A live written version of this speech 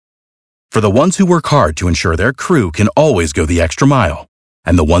For the ones who work hard to ensure their crew can always go the extra mile,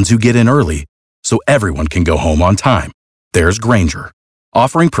 and the ones who get in early so everyone can go home on time, there's Grainger,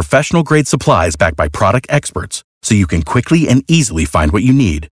 offering professional-grade supplies backed by product experts so you can quickly and easily find what you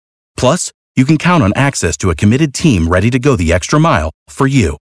need. Plus, you can count on access to a committed team ready to go the extra mile for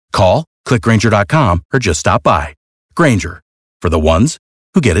you. Call, click Grainger.com, or just stop by. Grainger, for the ones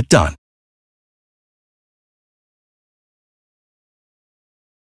who get it done.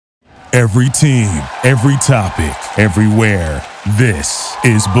 Every team, every topic, everywhere. This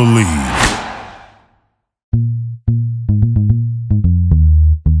is Believe.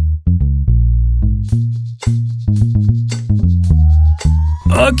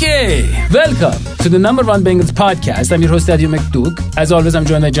 Okay, welcome to the number one Bengals podcast. I'm your host, Adio McDuke. As always, I'm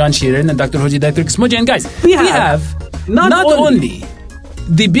joined by John Sheeran and Dr. Hoji Daifrik. And guys, we have not only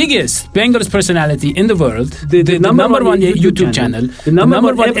the biggest Bengals personality in the world, the number one YouTube channel, the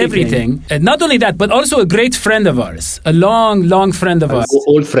number one everything. Not only that, but also a great friend of ours, a long friend of ours.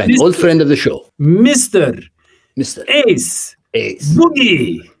 Old friend of the show. Mr. Ace.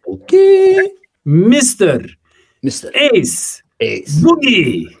 Boogie. Okay. Mr. Ace.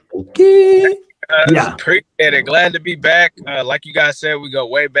 Boogie. Okay. Yeah. Appreciate it. Glad to be back. Like you guys said, we go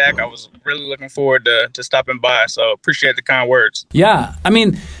way back. I was really looking forward to stopping by. So appreciate the kind words. Yeah. I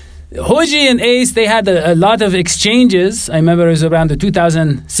mean, Hoji and Ace, they had a lot of exchanges. I remember it was around the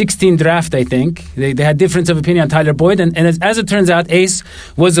 2016 draft, I think. They had difference of opinion on Tyler Boyd. And as it turns out, Ace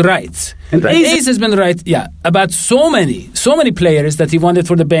was right. And Ace has been right, about so many players that he wanted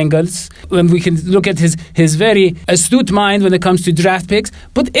for the Bengals. When we can look at his very astute mind when it comes to draft picks.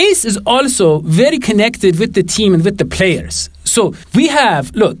 But Ace is also very connected with the team and with the players. So we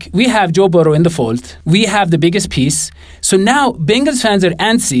have Joe Burrow in the fold. We have the biggest piece. So now Bengals fans are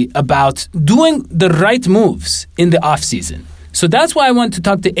antsy about doing the right moves in the offseason. So that's why I want to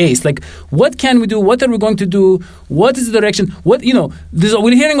talk to Ace. Like, what can we do? What are we going to do? What is the direction? We're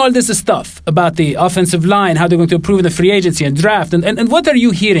hearing all this stuff about the offensive line, how they're going to improve in the free agency and draft. And what are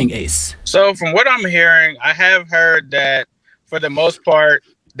you hearing, Ace? So from what I'm hearing, I have heard that for the most part,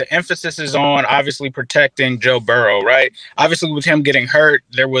 the emphasis is on obviously protecting Joe Burrow, right? Obviously, with him getting hurt,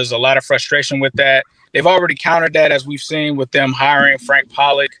 there was a lot of frustration with that. They've already countered that, as we've seen with them hiring Frank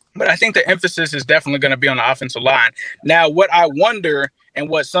Pollock. But I think the emphasis is definitely going to be on the offensive line. Now, what I wonder, and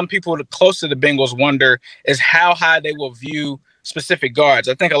what some people close to the Bengals wonder, is how high they will view specific guards.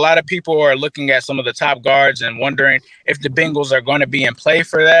 I think a lot of people are looking at some of the top guards and wondering if the Bengals are going to be in play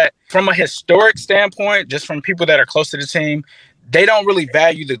for that. From a historic standpoint, just from people that are close to the team, they don't really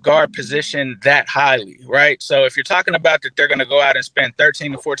value the guard position that highly, right? So if you're talking about that they're going to go out and spend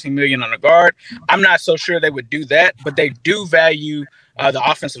 $13 to $14 million on a guard, I'm not so sure they would do that, but they do value the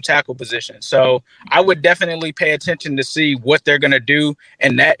offensive tackle position. So I would definitely pay attention to see what they're going to do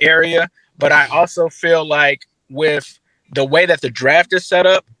in that area. But I also feel like with the way that the draft is set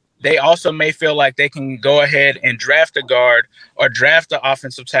up, they also may feel like they can go ahead and draft a guard or draft the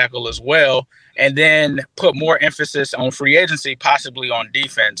offensive tackle as well, and then put more emphasis on free agency, possibly on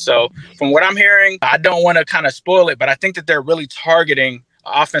defense. So from what I'm hearing, I don't want to kind of spoil it, but I think that they're really targeting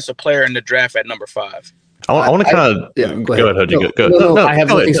an offensive player in the draft at number 5. I want to kind of go ahead, Hoji. Go. No, I have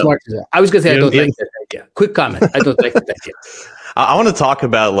nothing smart to say. I was going to say I don't like that idea. Quick comment. I don't like that idea. I want to talk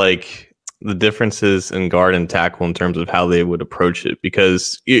about like the differences in guard and tackle in terms of how they would approach it,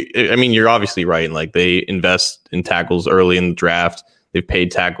 because you're obviously right. Like, they invest in tackles early in the draft. They've paid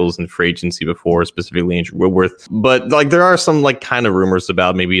tackles in free agency before, specifically Andrew Whitworth. But like, there are some like kind of rumors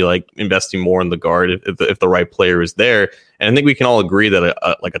about maybe like investing more in the guard if the right player is there. And I think we can all agree that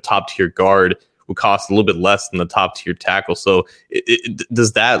a top tier guard would cost a little bit less than the top tier tackle. So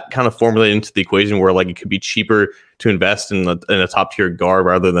does that kind of formulate into the equation where like it could be cheaper to invest in a top tier guard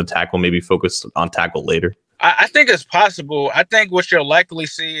rather than tackle, maybe focus on tackle later? I think it's possible. I think what you'll likely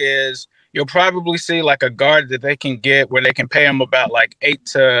see is you'll probably see like a guard that they can get where they can pay him about like $8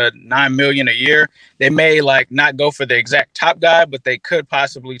 to $9 million a year. They may like not go for the exact top guy, but they could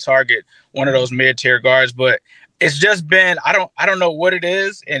possibly target one of those mid-tier guards. But it's just been, I don't know what it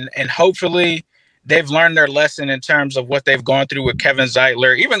is. And hopefully they've learned their lesson in terms of what they've gone through with Kevin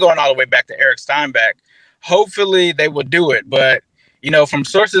Zeitler, even going all the way back to Eric Steinbach. Hopefully they will do it. But, from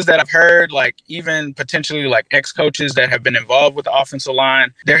sources that I've heard, like even potentially like ex-coaches that have been involved with the offensive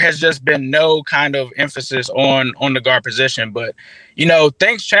line, there has just been no kind of emphasis on the guard position. But,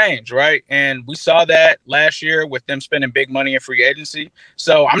 things change, right? And we saw that last year with them spending big money in free agency.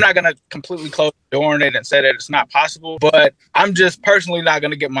 So I'm not going to completely close during it and said that it's not possible. But I'm just personally not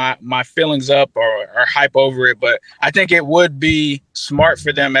going to get my feelings up or hype over it. But I think it would be smart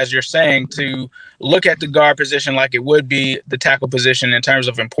for them, as you're saying, to look at the guard position like it would be the tackle position in terms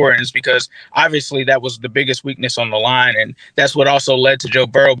of importance, because obviously that was the biggest weakness on the line. And that's what also led to Joe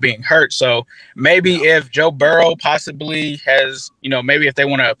Burrow being hurt. So maybe if Joe Burrow possibly has, maybe if they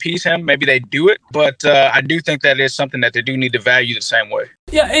want to appease him, maybe they do it. But I do think that is something that they do need to value the same way.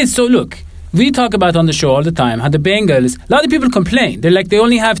 Yeah, so look, we talk about on the show all the time how the Bengals, a lot of people complain. They're like, they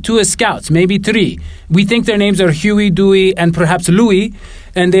only have 2 scouts, maybe 3. We think their names are Huey, Dewey, and perhaps Louie,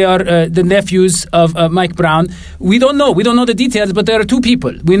 and they are the nephews of Mike Brown. We don't know. We don't know the details, but there are 2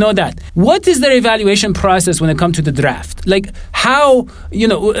 people. We know that. What is their evaluation process when it comes to the draft? Like, how,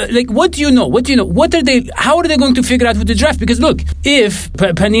 what do you know? How are they going to figure out who to draft? Because look, if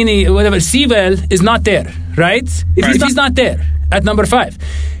Panini, whatever, Sewell is not there, right? If he's not there at number 5,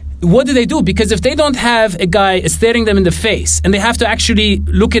 what do they do? Because if they don't have a guy staring them in the face and they have to actually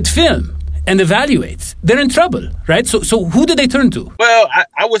look at film and evaluate, they're in trouble, right? So who do they turn to? Well,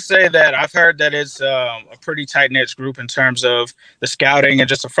 I would say that I've heard that it's a pretty tight-knit group in terms of the scouting and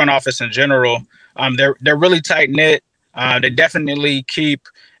just the front office in general. They're really tight-knit. They definitely keep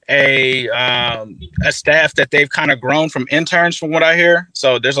a staff that they've kind of grown from interns, from what I hear.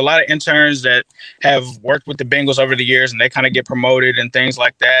 So there's a lot of interns that have worked with the Bengals over the years, and they kind of get promoted and things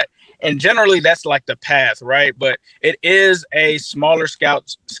like that. And generally that's like the path, right? But it is a smaller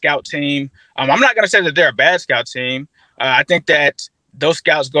scout team. I'm not going to say that they're a bad scout team. I think that those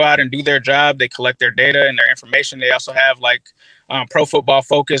scouts go out and do their job. They collect their data and their information. They also have Pro Football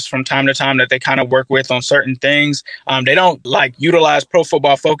Focus from time to time that they kind of work with on certain things. They don't utilize Pro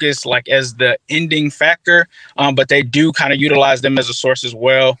Football Focus as the ending factor, but they do kind of utilize them as a source as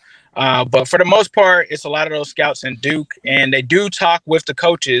well. But for the most part, it's a lot of those scouts in Duke, and they do talk with the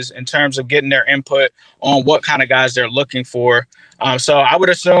coaches in terms of getting their input on what kind of guys they're looking for. So I would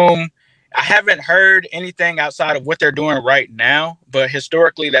assume, I haven't heard anything outside of what they're doing right now, but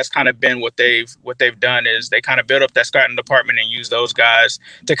historically that's kind of been what they've done, is they kind of build up that scouting department and use those guys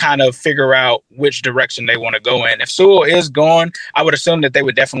to kind of figure out which direction they want to go in. If Sewell is gone, I would assume that they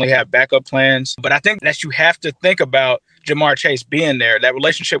would definitely have backup plans. But I think that you have to think about Ja'Marr Chase being there, that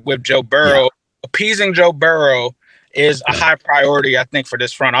relationship with Joe Burrow. Appeasing Joe Burrow is a high priority, I think, for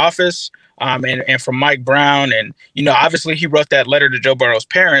this front office. And for Mike Brown. And, obviously he wrote that letter to Joe Burrow's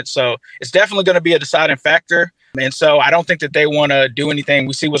parents. So it's definitely going to be a deciding factor. And so I don't think that they want to do anything.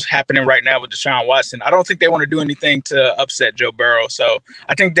 We see what's happening right now with Deshaun Watson. I don't think they want to do anything to upset Joe Burrow. So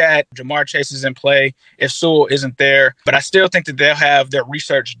I think that Ja'Marr Chase is in play if Sewell isn't there. But I still think that they'll have their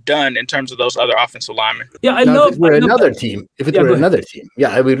research done in terms of those other offensive linemen. Yeah, I know. If it were another team, if it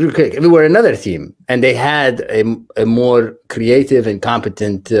were another team and they had a more creative and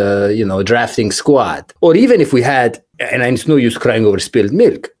competent, drafting squad, or even if we had, and it's no use crying over spilled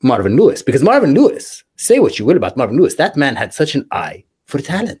milk, Marvin Lewis, because Marvin Lewis, say what you will about Marvin Lewis, that man had such an eye for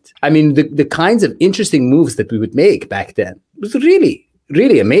talent. I mean, the kinds of interesting moves that we would make back then was really,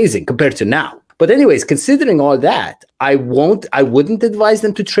 really amazing compared to now. But anyways, considering all that, I wouldn't advise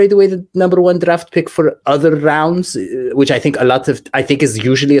them to trade away the number 1 draft pick for other rounds, which I think is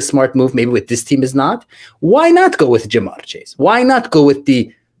usually a smart move. Maybe with this team is not. Why not go with Ja'Marr Chase? Why not go with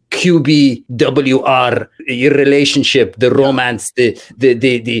the QB-WR relationship, the romance, the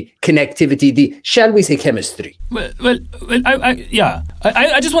connectivity, the, shall we say, chemistry? Well,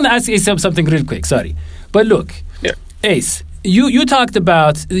 I just want to ask Ace something real quick. Sorry, but look, Ace, you talked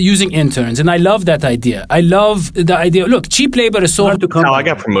about using interns, and I love that idea. I love the idea. Look, cheap labor is so hard to come. I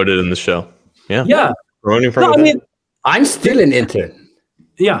got promoted in the show. Yeah. I'm still an intern.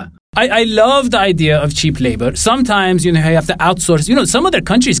 Yeah. I love the idea of cheap labor. Sometimes, you have to outsource. Some other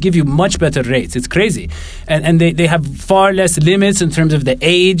countries give you much better rates. It's crazy. And they have far less limits in terms of the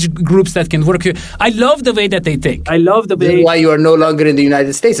age groups that can work here. I love the way that they think. I love the way. This is why you are no longer in the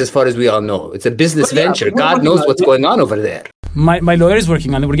United States, as far as we all know. It's a business venture. God knows what's going on over there. My lawyer is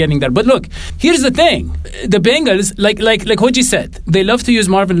working on it. We're getting there. But look, here's the thing. The Bengals, like Hoji said, they love to use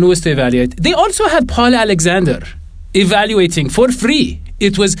Marvin Lewis to evaluate. They also had Paul Alexander evaluating for free.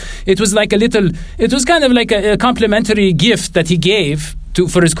 It was kind of like a complimentary gift that he gave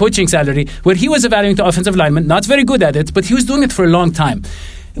for his coaching salary, where he was evaluating the offensive lineman, not very good at it, but he was doing it for a long time.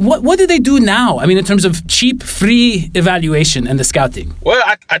 What do they do now? I mean, in terms of cheap, free evaluation and the scouting? Well,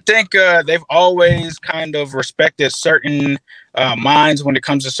 I think they've always kind of respected certain minds when it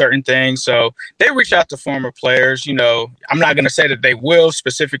comes to certain things. So they reach out to former players. You know, I'm not going to say that they will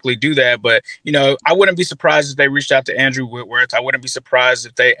specifically do that, but, you know, I wouldn't be surprised if they reached out to Andrew Whitworth. I wouldn't be surprised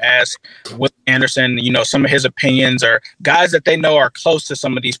if they asked Will Anderson, you know, some of his opinions, or guys that they know are close to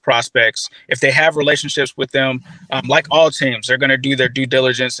some of these prospects. If they have relationships with them, like all teams, they're going to do their due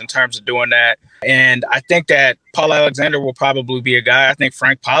diligence in terms of doing that. And I think that Paul Alexander will probably be a guy. I think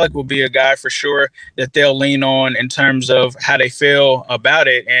Frank Pollock will be a guy for sure that they'll lean on in terms of how they feel about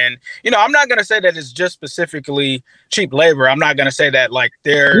it. And, you know, I'm not going to say that it's just specifically cheap labor. I'm not going to say that like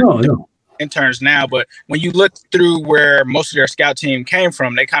they're interns now, but when you look through where most of their scout team came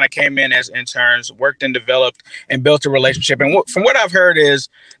from, they kind of came in as interns, worked and developed and built a relationship. And from what I've heard is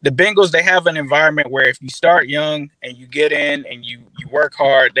the Bengals, they have an environment where if you start young and you get in and you work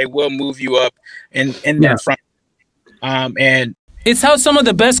hard, they will move you up in that front. And it's how some of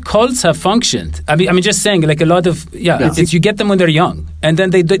the best cults have functioned. I mean, just saying, like a lot of it's you get them when they're young, and then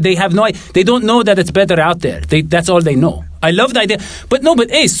they have they don't know that it's better out there. That's all they know. I love the idea,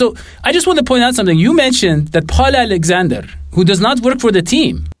 but Ace. So I just want to point out something. You mentioned that Paul Alexander, who does not work for the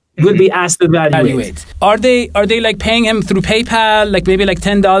team, will be asked to evaluate. Are they like paying him through PayPal, like maybe like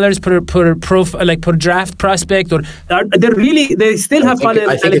 $10 per draft prospect, or are they still have Paul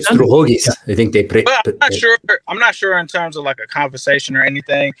Alexander? I think it's through Hoagies. I think they pay. Well, I'm not sure in terms of like a conversation or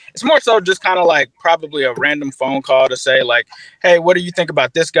anything. It's more so just kind of like probably a random phone call to say like, hey, what do you think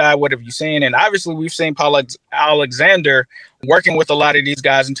about this guy? What have you seen? And obviously we've seen Paul Alexander working with a lot of these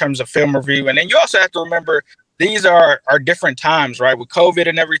guys in terms of film review. And then you also have to remember, these are different times, right? With COVID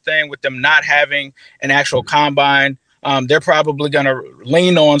and everything, with them not having an actual combine, they're probably going to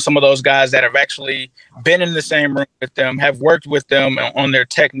lean on some of those guys that have actually been in the same room with them, have worked with them on their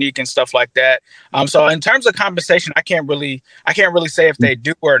technique and stuff like that. So in terms of compensation, I can't really say if they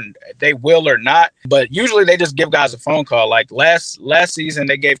do or they will or not. But usually they just give guys a phone call. Like last season,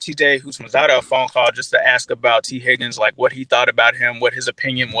 they gave TJ Houshmandzadeh a phone call just to ask about T. Higgins, like what he thought about him, what his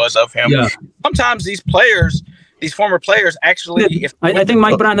opinion was of him. Yeah. Sometimes these former players actually. I think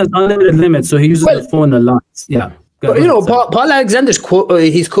Mike Brown has unlimited limits, so he uses the phone a lot. Yeah. But, Paul Alexander's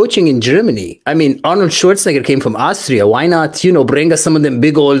he's coaching in Germany. I mean, Arnold Schwarzenegger came from Austria. Why not, bring us some of them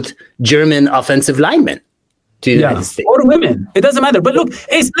big old German offensive linemen to the United States? Or women. It doesn't matter. But look,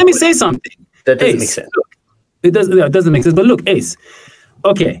 Ace, let me say something. That doesn't make sense. Look, it doesn't make sense. But look, Ace,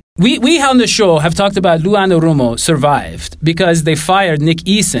 okay. We on the show have talked about Lou Anarumo survived because they fired Nick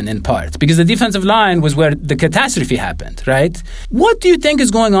Eason in part, because the defensive line was where the catastrophe happened, right? What do you think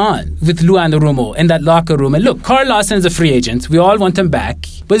is going on with Lou Anarumo in that locker room? And look, Carl Lawson is a free agent. We all want him back.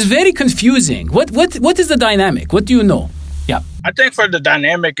 But it's very confusing. What is the dynamic? What do you know? Yeah. I think for the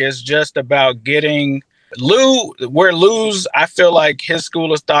dynamic is just about getting Lou's, I feel like his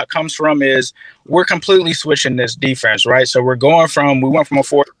school of thought comes from is we're completely switching this defense, right? So we went from a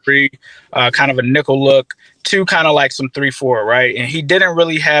 4-3, kind of a nickel look, to kind of like some 3-4, right? And he didn't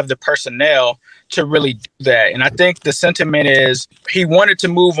really have the personnel to really do that. And I think the sentiment is he wanted to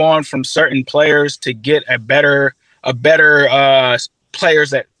move on from certain players to get a better players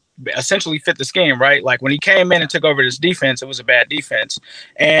that essentially fit the scheme, right? Like when he came in and took over this defense, it was a bad defense.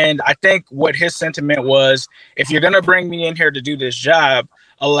 And I think what his sentiment was, if you're going to bring me in here to do this job,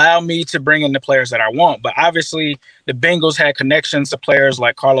 allow me to bring in the players that I want. But obviously the Bengals had connections to players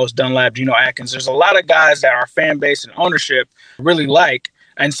like Carlos Dunlap, Geno Atkins. There's a lot of guys that our fan base and ownership really like.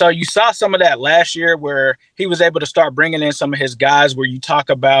 And so you saw some of that last year where he was able to start bringing in some of his guys, where you talk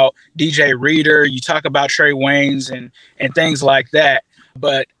about DJ Reader, you talk about Trey Waynes and things like that.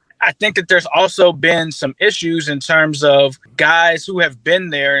 But I think that there's also been some issues in terms of guys who have been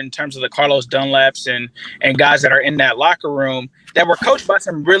there, in terms of the Carlos Dunlaps and guys that are in that locker room that were coached by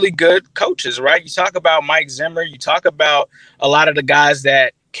some really good coaches, right? You talk about Mike Zimmer, you talk about a lot of the guys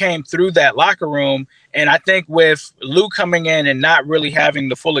that came through that locker room. And I think with Lou coming in and not really having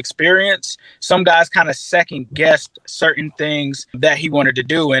the full experience, some guys kind of second guessed certain things that he wanted to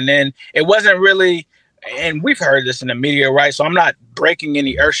do. And then it wasn't really, and we've heard this in the media, right? So I'm not breaking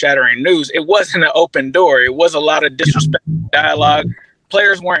any earth-shattering news. It wasn't an open door. It was a lot of disrespectful dialogue.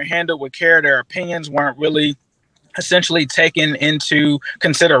 Players weren't handled with care. Their opinions weren't really essentially taken into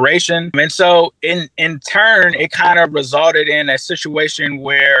consideration. And so in turn, it kind of resulted in a situation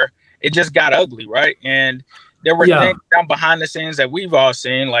where it just got ugly, right? And there were things down behind the scenes that we've all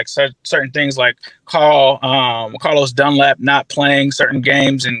seen, like certain things like Carlos Dunlap not playing certain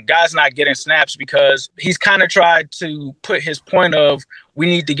games and guys not getting snaps because he's kind of tried to put his point of we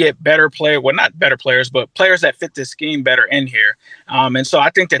need to get better players, well, not better players, but players that fit this scheme better in here. And so I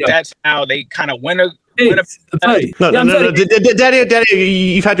think that's how they kind of went Sorry. No, Daddy,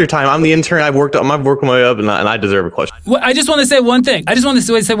 you've had your time. I'm the intern. I've worked my way up, and I deserve a question. Well, I just want to say one thing.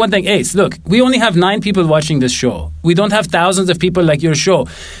 Ace, look, we only have 9 people watching this show. We don't have thousands of people like your show.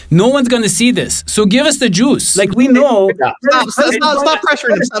 No one's going to see this. So give us the juice. Like, we know. Stop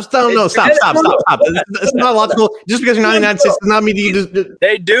pressuring him. Stop. It's not logical. Just because you're not in the United States does not mean you just...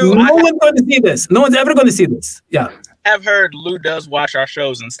 They do. No one's going to see this. No one's ever going to see this. Yeah. I've heard Lou does watch our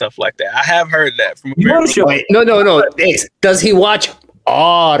shows and stuff like that. I have heard that from Your show. Wait, no. Ace, does he watch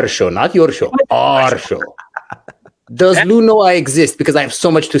our show, not your show? Our show. Does Lou know I exist? Because I have so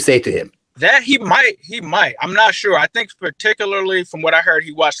much to say to him. That he might. I'm not sure. I think particularly from what I heard,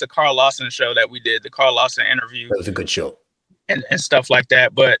 he watched the Carl Lawson show that we did, the Carl Lawson interview. That was a good show. And stuff like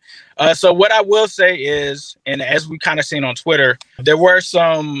that. But so what I will say is, and as we kind of seen on Twitter, there was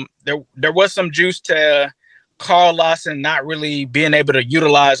some juice to Carl Lawson not really being able to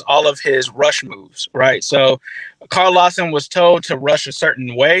utilize all of his rush moves, right? So Carl Lawson was told to rush a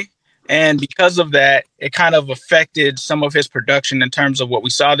certain way. And because of that, it kind of affected some of his production in terms of what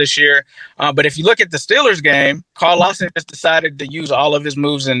we saw this year. But if you look at the Steelers game, Carl Lawson just decided to use all of his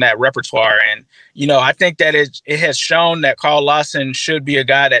moves in that repertoire. And, I think that it has shown that Carl Lawson should be a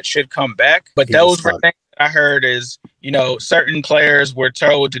guy that should come back. But those were things I heard is, certain players were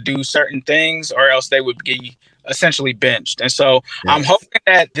told to do certain things or else they would be essentially benched. And so I'm hoping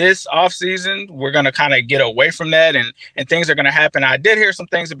that this offseason we're going to kind of get away from that and things are going to happen. I did hear some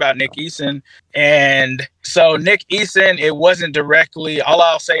things about Nick Eason. And so Nick Eason, all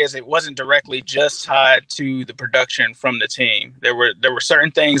I'll say is it wasn't directly just tied to the production from the team. There were certain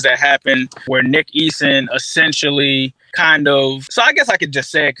things that happened where Nick Eason essentially so I guess I could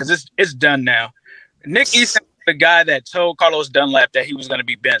just say it because it's done now. Nick Eason, the guy that told Carlos Dunlap that he was going to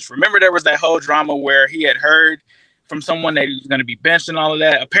be benched. Remember, there was that whole drama where he had heard from someone that he was going to be benched and all of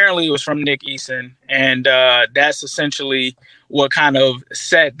that. Apparently, it was from Nick Eason, and that's essentially what kind of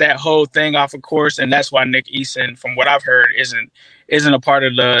set that whole thing off of course. And that's why Nick Eason, from what I've heard, isn't a part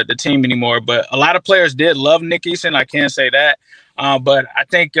of the team anymore. But a lot of players did love Nick Eason. I can't say that. But I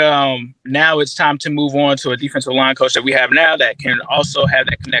think now it's time to move on to a defensive line coach that we have now that can also have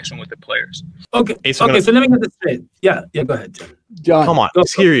that connection with the players. Okay. So let me get this straight. Yeah, go ahead, John. Come on,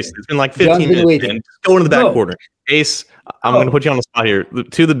 seriously. It's been like 15 minutes. Just go into the back quarter. Ace, I'm going to put you on the spot here.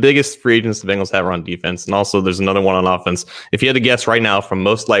 Two of the biggest free agents the Bengals have are on defense, and also there's another one on offense. If you had to guess right now from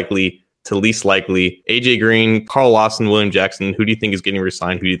most likely to least likely, AJ Green, Carl Lawson, William Jackson, who do you think is getting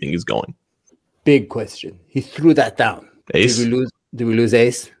re-signed? Who do you think is going? Big question. He threw that down. Ace? Did we lose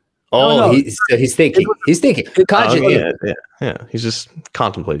Ace? Oh, no. He's thinking. He's thinking. Yeah. He's just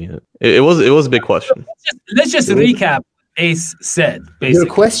contemplating it. It was a big question. Let's just recap. Ace said, basically.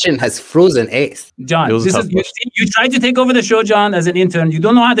 Your question has frozen Ace. John, you tried to take over the show, John, as an intern. You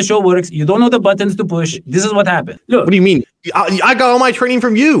don't know how the show works. You don't know the buttons to push. This is what happened. Look. What do you mean? I got all my training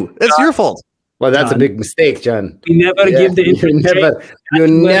from you. That's your fault. Well, that's John, a big mistake, John. We never give the intern You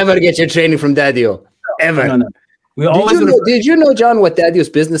never get your training from Daddio. Ever. No. Did you know, John, what Daddio's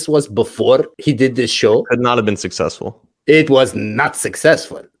business was before he did this show? Could not have been successful. It was not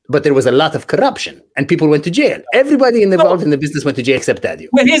successful. But there was a lot of corruption and people went to jail. Everybody involved in the business went to jail except Daddio.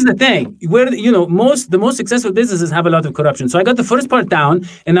 Well, here's the thing. The most successful businesses have a lot of corruption. So I got the first part down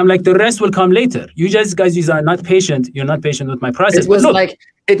and I'm like, the rest will come later. You guys are not patient. You're not patient with my process.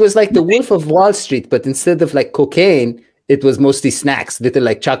 It was like the Wolf of Wall Street, but instead of like cocaine, it was mostly snacks, little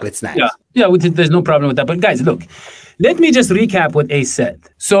like chocolate snacks. Yeah, there's no problem with that. But guys, look, let me just recap what Ace said.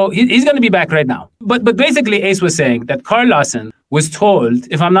 So he's going to be back right now. But basically, Ace was saying that Carl Lawson was told,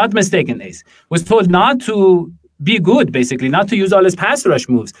 if I'm not mistaken, Ace, was told not to be good, basically, not to use all his pass rush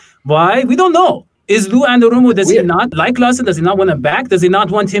moves. Why? We don't know. Is Lou Anarumo, does he not like Lawson? Does he not want him back? Does he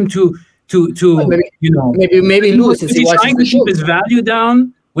not want him to maybe Lou, since he trying to keep his value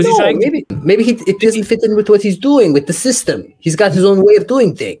down? Maybe it doesn't fit in with what he's doing, with the system. He's got his own way of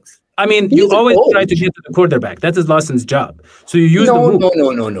doing things. I mean, you always try to get to the quarterback. That is Lawson's job. So you use the move.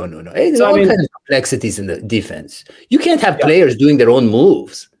 No. There's all kinds of complexities in the defense. You can't have players doing their own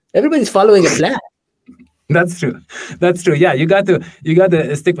moves. Everybody's following a plan. That's true. Yeah, you got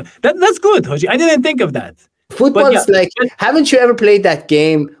to stick. That's good, Hoji. I didn't think of that. Football is haven't you ever played that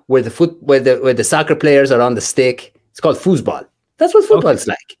game where the soccer players are on the stick? It's called foosball. That's what football is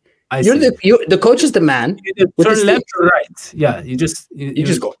like. The coach is the man. You turn left or right. Yeah, you just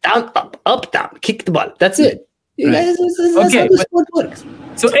go down, up, down, kick the ball. That's it. Right. That's how the sport works.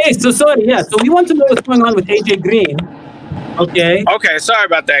 So we want to know what's going on with AJ Green. Okay. Sorry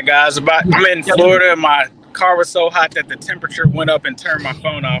about that, guys. I'm in Florida. My car was so hot that the temperature went up and turned my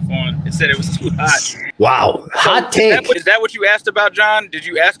phone off on. It said it was too hot. Wow. Hot take. Is that what you asked about, John? Did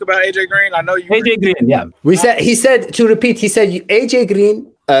you ask about AJ Green? I know you. AJ Green, yeah. He said AJ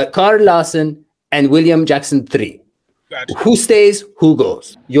Green, Carl Lawson, and William Jackson 3. Gotcha. Who stays? Who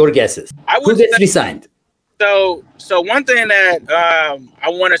goes? Your guesses. Who gets re-signed? So one thing that I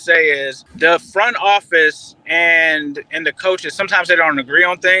want to say is the front office and the coaches, sometimes they don't agree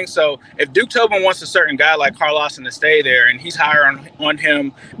on things. So if Duke Tobin wants a certain guy like Carl Lawson to stay there and he's higher on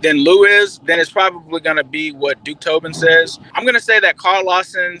him than Lou is, then it's probably going to be what Duke Tobin says. I'm going to say that Carl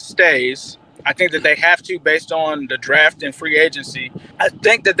Lawson stays. I think that they have to based on the draft and free agency. I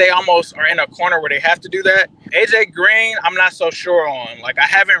think that they almost are in a corner where they have to do that. AJ Green, I'm not so sure on. Like, I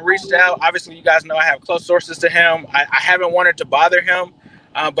haven't reached out. Obviously, you guys know I have close sources to him. I haven't wanted to bother him.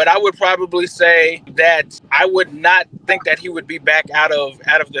 But I would probably say that I would not think that he would be back out of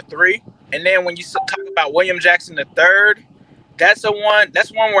the three. And then when you talk about William Jackson III, that's one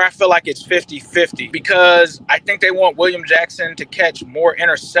where I feel like it's 50-50 because I think they want William Jackson to catch more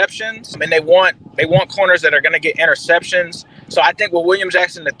interceptions and they want corners that are going to get interceptions. So I think with William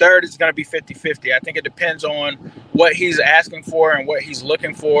Jackson III, it's going to be 50-50. I think it depends on what he's asking for and what he's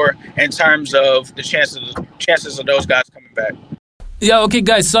looking for in terms of the chances of those guys coming back. Yeah, okay,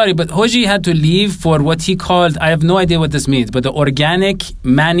 guys, sorry, but Hoji had to leave for what he called, I have no idea what this means, but the organic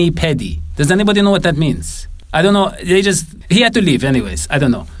mani-pedi. Does anybody know what that means? I don't know. He had to leave anyways. I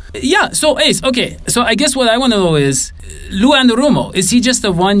don't know. Yeah, so Ace, okay. So I guess what I want to know is, Lou Anarumo, is he just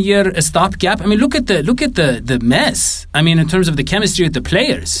a 1 year stopgap? I mean, look at the mess. I mean, in terms of the chemistry with the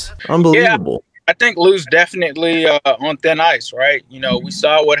players. Unbelievable. Yeah, I think Lou's definitely on thin ice, right? You know, we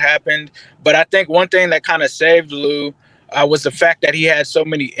saw what happened. But I think one thing that kind of saved Lou was the fact that he had so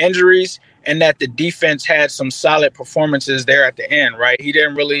many injuries and that the defense had some solid performances there at the end, right? He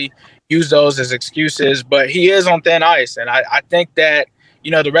didn't really use those as excuses, but he is on thin ice. And I think that, you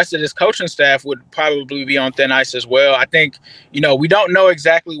know, the rest of this coaching staff would probably be on thin ice as well. I think, you know, we don't know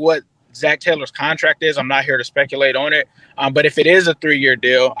exactly what Zach Taylor's contract is. I'm not here to speculate on it. But if it is a 3-year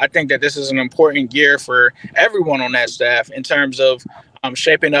deal, I think that this is an important year for everyone on that staff in terms of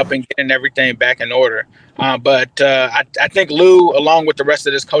shaping up and getting everything back in order. But I think Lou, along with the rest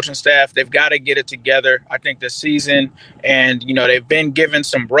of this coaching staff, they've got to get it together, I think, this season. And, you know, they've been given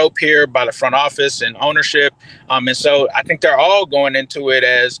some rope here by the front office and ownership. And so I think they're all going into it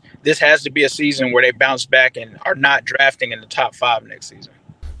as this has to be a season where they bounce back and are not drafting in the top 5 next season.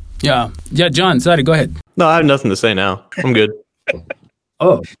 Yeah, John, sorry, go ahead. No, I have nothing to say now. I'm good.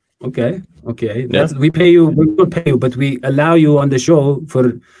 Oh, okay. Yeah. We pay you. We don't pay you, but we allow you on the show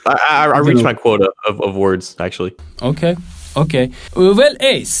for. I reached my quota of words, actually. Okay. Well,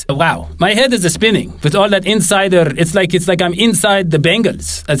 Ace, wow, my head is spinning with all that insider. It's like I'm inside the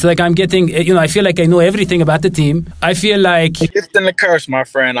Bengals. It's like I'm getting, you know, I feel like I know everything about the team. I feel like a gift and a curse, my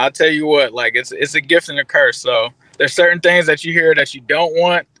friend. I'll tell you what, like it's a gift and a curse. So there's certain things that you hear that you don't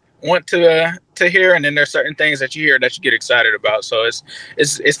want to hear, and then there's certain things that you hear that you get excited about. So it's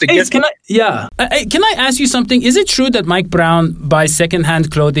the gift. Can I ask you something? Is it true that Mike Brown buys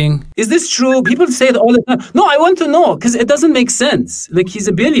secondhand clothing? Is this true? People say it all the time. No, I want to know because it doesn't make sense. Like, he's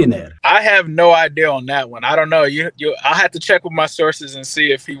a billionaire. I have no idea on that one. I don't know. I'll have to check with my sources and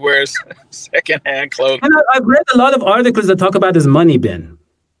see if he wears secondhand clothing. And I've read a lot of articles that talk about his money bin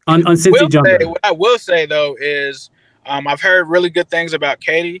on Cincy Jumper. What I will say though is I've heard really good things about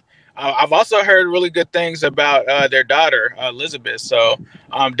Katie. I've also heard really good things about their daughter, Elizabeth. So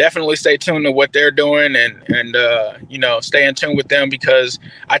definitely stay tuned to what they're doing and you know, stay in tune with them because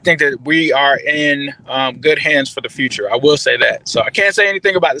I think that we are in good hands for the future. I will say that. So I can't say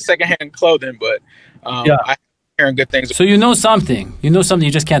anything about the secondhand clothing, but I'm hearing good things. So you know something. You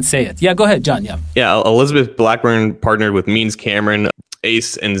just can't say it. Yeah, go ahead, John. Yeah, Elizabeth Blackburn partnered with Means Cameron.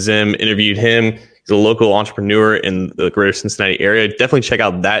 Ace and Zim interviewed him. He's a local entrepreneur in the greater Cincinnati area. Definitely check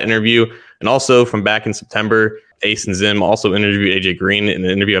out that interview. And also from back in September, Ace and Zim also interviewed AJ Green in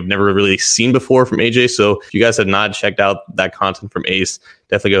an interview I've never really seen before from AJ. So if you guys have not checked out that content from Ace,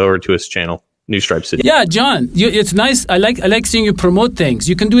 definitely go over to his channel, New Stripe City. Yeah, John, it's nice. I like seeing you promote things.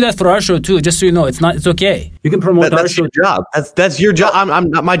 You can do that for our show too, just so you know. It's okay. You can promote our show. Your job. That's your job. I'm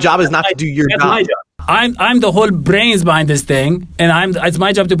not, my job is not to do your job. My job. I'm the whole brains behind this thing, and it's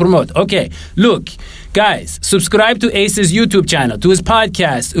my job to promote. Okay, look, guys, subscribe to Ace's YouTube channel, to his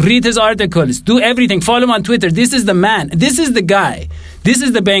podcast, read his articles, do everything. Follow him on Twitter. This is the man. This is the guy. This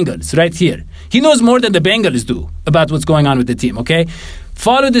is the Bengals right here. He knows more than the Bengals do about what's going on with the team, okay?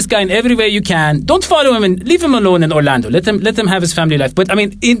 Follow this guy in every way you can. Don't follow him and leave him alone in Orlando. Let him have his family life. But I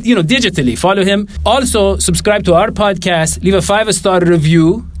mean, digitally, follow him. Also, subscribe to our podcast. Leave a 5-star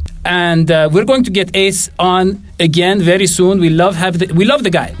review. And we're going to get Ace on again very soon. We love the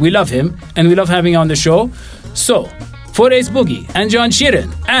guy. We love him. And we love having him on the show. So, for Ace Boogie and John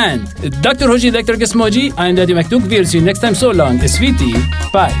Sheeran and Dr. Hoji Electric Esmoji, I'm Daddy Maktouk. We'll see you next time. So long. Sweetie.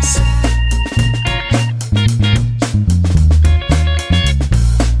 Peace.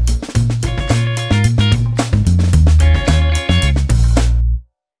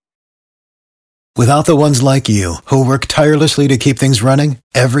 Without the ones like you, who work tirelessly to keep things running,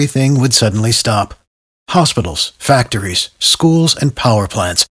 everything would suddenly stop. Hospitals, factories, schools, and power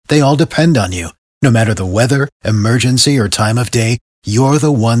plants, they all depend on you. No matter the weather, emergency, or time of day, you're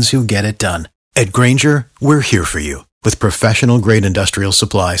the ones who get it done. At Grainger, we're here for you with professional-grade industrial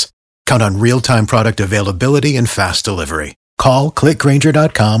supplies. Count on real-time product availability and fast delivery. Call, click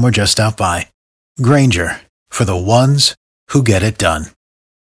Grainger.com, or just stop by. Grainger, for the ones who get it done.